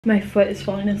My foot is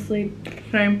falling asleep.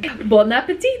 Same. Bon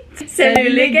appétit! Salut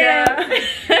les gars!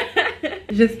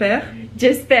 J'espère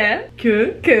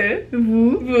que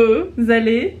vous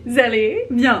allez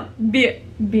bien.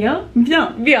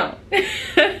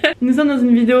 Nous sommes dans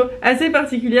une vidéo assez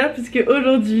particulière puisque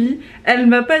aujourd'hui elle ne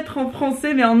va pas être en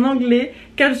français mais en anglais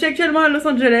car je suis actuellement à Los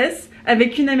Angeles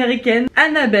avec une américaine,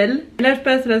 Annabelle. Là je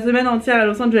passe la semaine entière à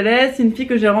Los Angeles. C'est une fille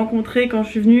que j'ai rencontrée quand je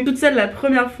suis venue toute seule la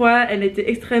première fois. Elle était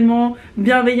extrêmement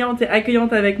bienveillante et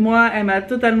accueillante avec moi. Elle m'a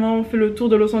totalement fait le tour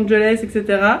de Los Angeles, etc.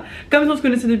 Comme si on se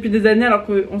connaissait depuis des années alors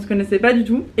qu'on se connaissait pas du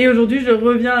tout. Et aujourd'hui je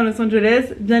reviens à Los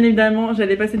Angeles. Bien évidemment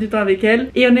j'allais passer du temps avec elle.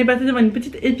 Et on est passé devant une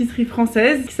petite épicerie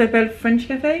française qui s'appelle French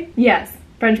Cafe. Yes,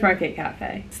 French Market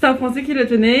Cafe. C'est un français qui le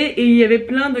tenait et il y avait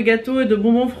plein de gâteaux et de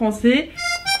bonbons français.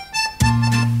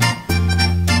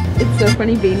 It's so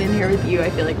funny being in here with you. I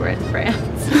feel like we're in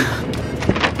France.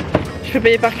 Je peux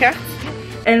payer par carte.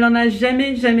 Elle n'en a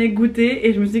jamais goûté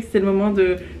et je me suis dit que c'était le moment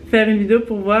de faire une vidéo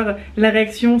pour voir la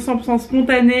réaction 100%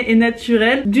 spontanée et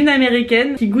naturelle d'une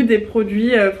américaine qui goûte des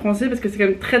produits français parce que c'est quand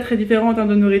même très différent en termes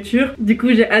de nourriture. Du coup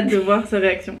j'ai hâte de voir sa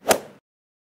réaction.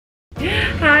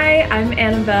 Hi, I'm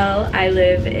Annabelle. I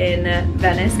live in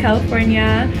Venice,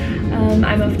 California.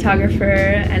 I'm a photographer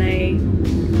and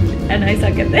I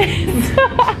suck at this.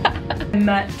 I'm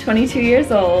 22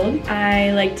 years old.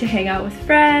 I like to hang out with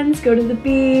friends, go to the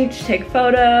beach, take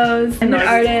photos. I'm an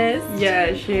artist.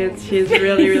 Yeah, she is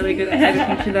really good at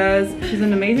everything she does. She's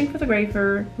an amazing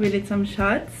photographer. We did some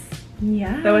shots.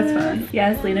 Yeah. That was fun.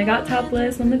 Yes, Lena got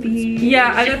topless on the beach.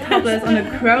 Yeah, I got topless on a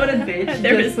crowded beach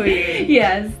just for you.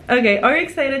 Yes. Okay, are you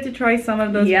excited to try some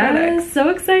of those products? Yes, so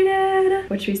excited.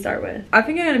 What should we start with? I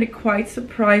think I'm gonna be quite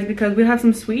surprised because we have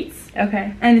some sweets.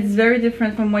 Okay. And it's very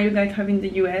different from what you guys have in the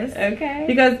US. Okay.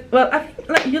 Because, well, I think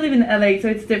like you live in LA, so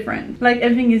it's different. Like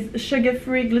everything is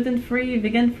sugar-free, gluten-free,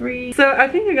 vegan-free. So I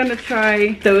think we're gonna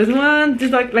try those ones.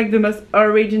 These are like the most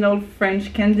original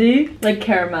French candy. Like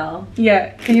caramel.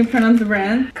 Yeah. Can you pronounce the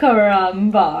brand?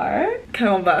 Carambar.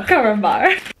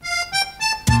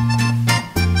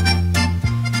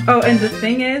 Oh, and the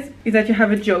thing is that you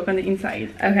have a joke on the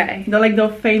inside. Okay. They're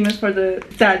famous for the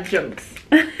dad jokes.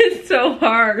 It's so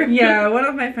hard. Yeah, one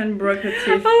of my friends broke her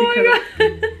teeth. Oh my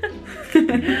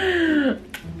god.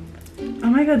 Oh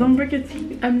my god, don't break your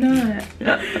teeth. I'm not.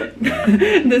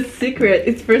 The secret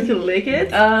is first you lick it,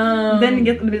 then you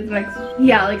get a bit like...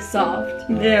 Yeah, like soft.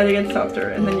 Yeah, they get softer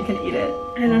and then you can eat it.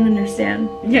 I don't understand.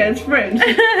 Yeah, it's French.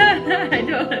 I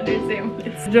don't understand what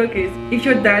it's... The joke is, if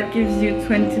your dad gives you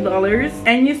 $20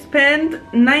 and you spend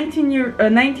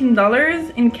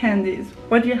 $19 in candies,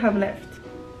 what do you have left?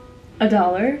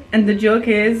 $1. And the joke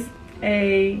is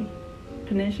a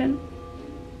punition?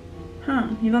 Huh,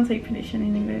 you don't say punition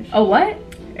in English. A what?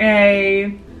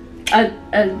 A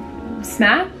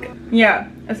smack? Yeah,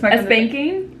 a smack. A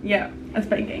spanking? Yeah, a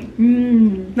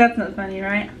spanking. That's not funny,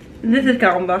 right? This is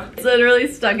carambar. It's literally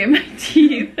stuck in my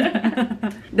teeth.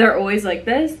 They're always like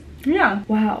this? Yeah.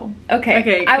 Wow.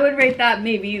 Okay. I would rate that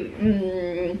maybe.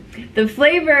 The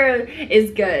flavor is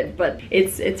good, but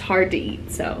it's hard to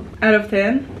eat. So. Out of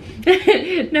 10?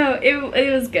 No,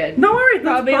 it was good. Don't worry, it's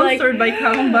probably not sponsored by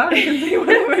Carambar. You can say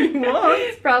whatever you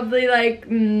want. Probably like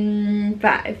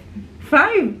 5.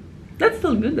 5? That's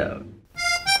still good though.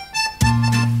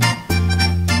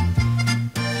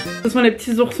 Ce sont les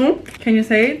petits oursons. Can you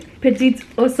say it? Petits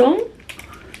oursons.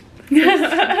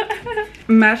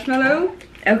 Marshmallow.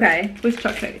 Okay. With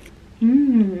chocolate.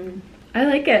 I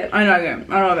like it. I like it.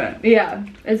 I love it. Yeah,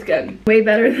 it's good. Way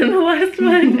better than the last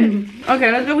one.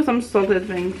 Okay, let's go with some salted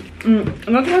things.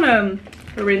 I'm not gonna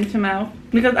rinse your mouth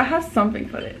because I have something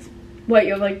for this. What,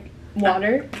 you have like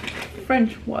water?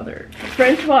 French water.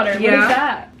 French water? Yeah. What is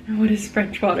that? What is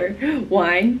French water?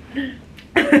 Wine?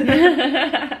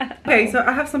 Okay, so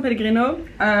I have some Pellegrino.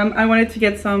 I wanted to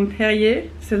get some Perrier.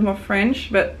 This is more French,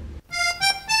 but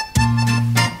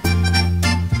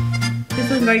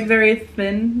this is like very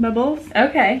thin bubbles.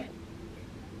 Okay.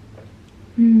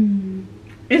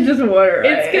 It's just water,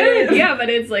 right? It's good. Yeah, but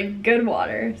it's like good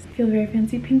water. I feel very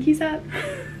fancy. Pinkies up.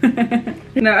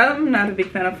 No, I'm not a big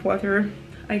fan of water.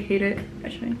 I hate it,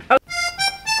 actually. Oh.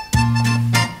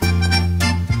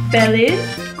 Belle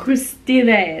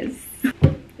Croustires.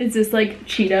 Is this like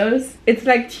Cheetos? It's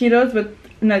like Cheetos, but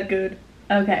not good.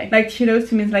 Okay. Like Cheetos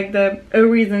to me is like a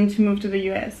reason to move to the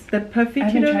US. The puffy Cheetos. I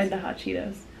haven't tried the hot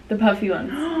Cheetos. The puffy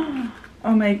ones.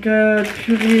 Oh my god,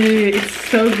 puree. It's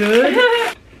so good.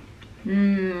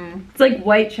 It's like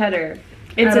white cheddar.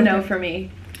 It's a no for me.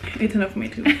 It's enough for me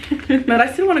too. But I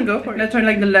still want to go for it. Let's try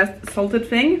like the last salted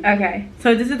thing. Okay.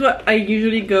 So this is what I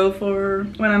usually go for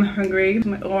when I'm hungry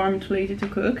or I'm too lazy to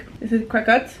cook. This is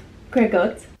croquettes.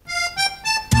 Croquettes.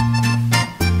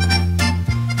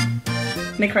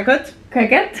 les cracottes.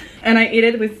 Cricket? And I eat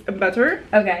it with butter.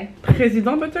 Okay.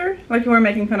 President butter? Like you were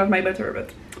making fun of my butter,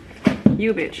 but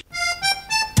you bitch.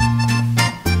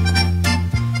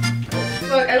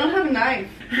 Look, I don't have a knife.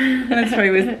 Let's try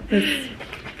with this.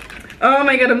 Oh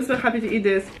my god, I'm so happy to eat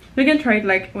this. You can try it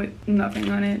like with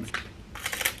nothing on it.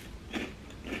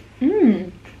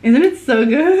 Mmm. Isn't it so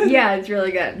good? Yeah, it's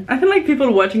really good. I feel like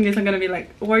people watching this are gonna be like,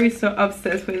 why are you so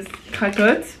obsessed with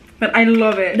cracottes? But I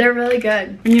love it. They're really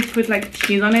good. And you put like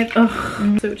cheese on it.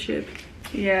 Ugh, so cheap.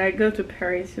 Yeah, go to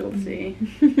Paris, you'll see.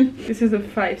 This is a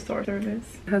 5-star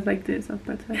service. It has like this of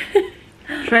butter.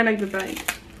 Try like the bite.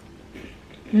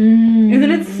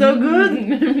 Isn't it so good?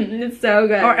 It's so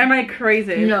good. Or am I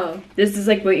crazy? No, this is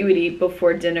like what you would eat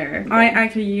before dinner. I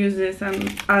actually use this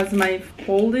as my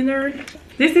whole dinner.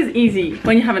 This is easy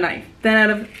when you have a knife.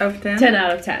 10 out of 10? 10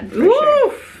 out of 10. For Oof!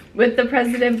 sure. With the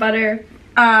president butter.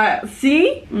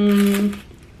 See?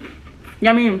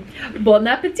 Yummy. Bon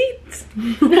appetit.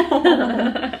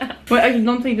 Well, I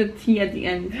don't take the tea at the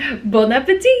end. Bon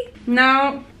appetit.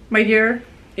 Now, my dear,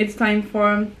 it's time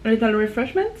for a little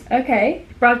refreshment. Okay.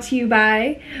 Brought to you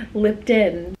by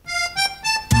Lipton.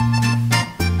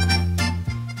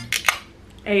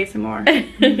 ASMR.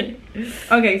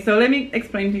 Okay, so let me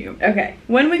explain to you. Okay.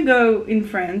 When we go in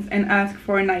France and ask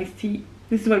for an iced tea,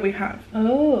 this is what we have.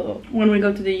 Oh. When we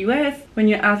go to the US, when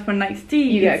you ask for an iced tea,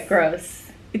 You get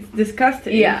gross. It's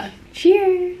disgusting. Yeah.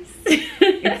 Cheers.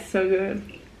 It's so good.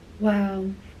 Wow.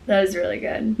 That is really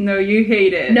good. No, you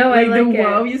hate it. No, I like the it.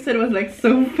 wow you said was like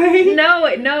so fake. No,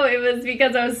 it was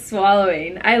because I was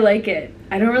swallowing. I like it.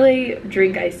 I don't really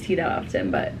drink iced tea that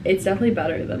often, but it's definitely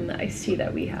better than the iced tea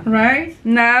that we have. Right?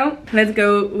 Now, let's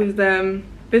go with the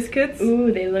biscuits.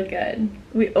 Ooh, they look good.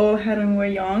 We all had when we were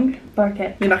young.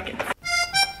 Barquet. Les barquettes.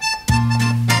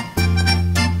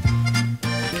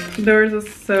 Those are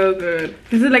so good.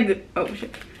 This is like the, oh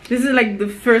shit. This is like the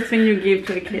first thing you give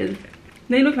to a kid.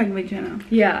 They look like vagina.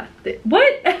 Yeah.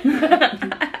 What? Kinda,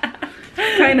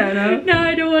 no? No,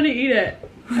 I don't want to eat it.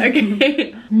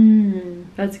 Okay.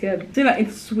 That's good. See, like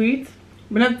it's sweet,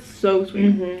 but not so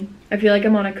sweet. I feel like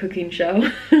I'm on a cooking show.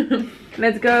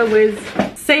 Let's go with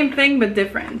same thing but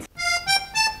different.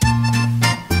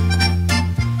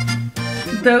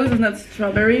 Those are not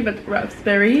strawberry but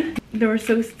raspberry. They were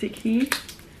so sticky.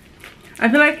 I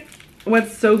feel like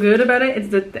what's so good about it is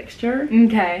the texture.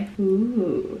 Okay.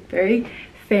 Ooh, very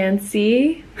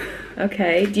fancy.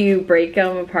 Okay. Do you break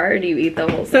them apart or do you eat the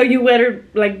whole thing? So you either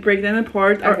like break them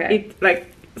apart or Okay. eat, like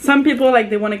some people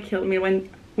like they want to kill me when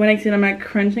I see them like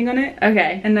crunching on it.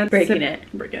 Okay. And that's breaking it.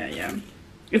 Breaking it, yeah.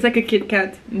 It's like a Kit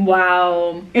Kat.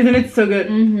 Wow. Isn't it so good?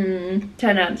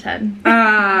 10 out of 10.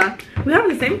 We have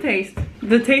the same taste.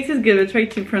 The taste is good. I try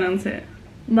to pronounce it.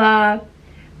 La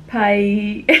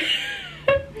paille.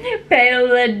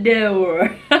 Paille d'or.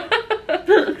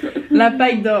 La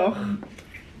paille d'or.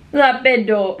 La paille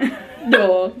d'or.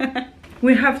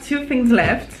 We have two things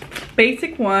left.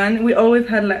 Basic one. We only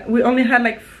had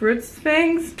like fruits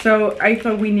things, so I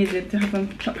thought we needed to have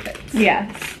some chocolates.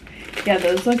 Yes. Yeah,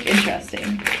 those look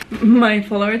interesting. My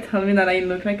follower tell me that I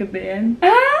look like a BN.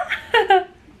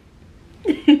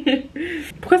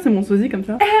 Pourquoi c'est mon sosie comme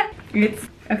ça? It's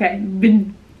okay.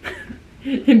 Bin.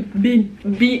 Bin.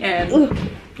 BN.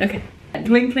 Okay.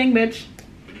 Cling cling bitch.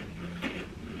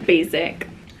 Basic.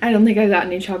 I don't think I got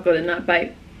any chocolate in that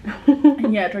bite.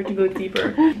 Yeah, try to go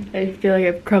deeper. I feel like I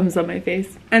have crumbs on my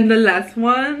face. And the last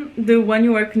one, the one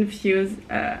you were confused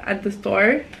at the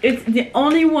store. It's the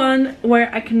only one where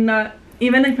I cannot,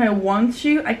 even if I want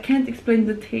to, I can't explain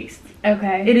the taste.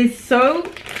 Okay. It is so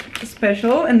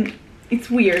special and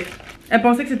it's weird. Elle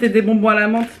pensait que c'était des bonbons à la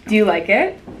menthe. Do you like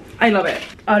it? I love it.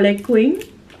 Harlequin.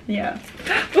 Yeah.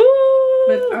 Ooh.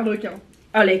 But harlequin.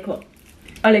 Harlequin.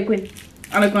 Harlequin.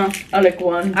 Harlequin.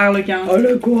 Harlequin. Harlequin.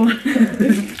 Harlequin.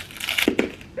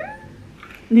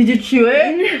 Did you chew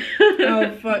it? Oh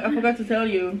fuck, I forgot to tell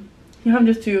you. You have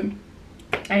just two.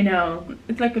 I know.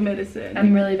 It's like a medicine.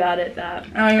 I'm really bad at that.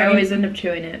 I always end up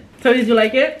chewing it. So did you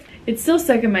like it? It's still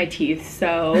stuck in my teeth,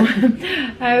 so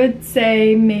I would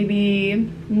say maybe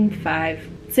 5.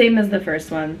 Same as the first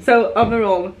one. So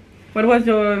overall, what was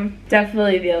your...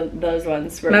 Definitely those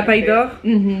ones were La paille d'or?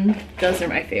 Those are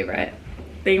my favorite.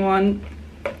 They won.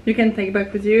 You can take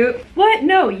back with you. What?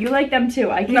 No, you like them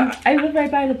too. I live right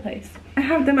by the place. I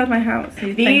have them at my house.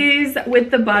 These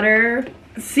with the butter.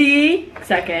 See?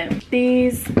 Second.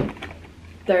 These.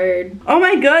 Third. Oh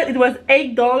my god, it was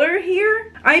 $8 here.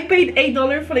 I paid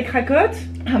 $8 for the cracottes.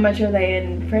 How much are they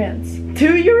in France?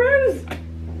 2 euros.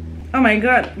 Oh my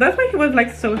god, that's why he was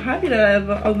like so happy that I have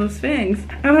all those things.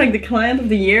 I'm like the client of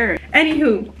the year.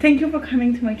 Anywho, thank you for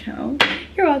coming to my channel.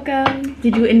 You're welcome.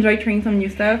 Did you enjoy trying some new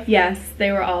stuff? Yes,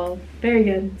 they were all very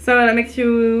good. So that makes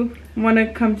you want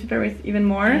to come to Paris even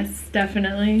more? Yes,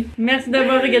 definitely. Merci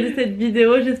d'avoir regardé cette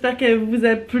vidéo, j'espère qu'elle vous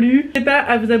a plu. N'hésitez pas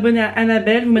à vous abonner à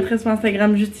Annabelle, je vous mettrai son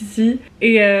Instagram juste ici.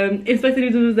 Et j'espère que cette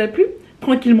vidéo vous a plu.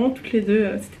 Tranquillement, toutes les deux,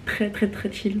 c'était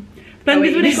très chill. Plein de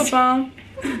bisous les copains.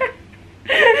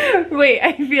 Wait,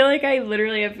 I feel like I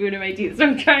literally have food in my teeth, so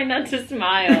I'm trying not to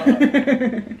smile.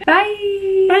 Bye.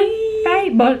 Bye. Bye.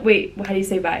 But wait, how do you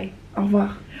say bye? Au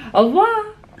revoir. Au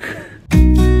revoir.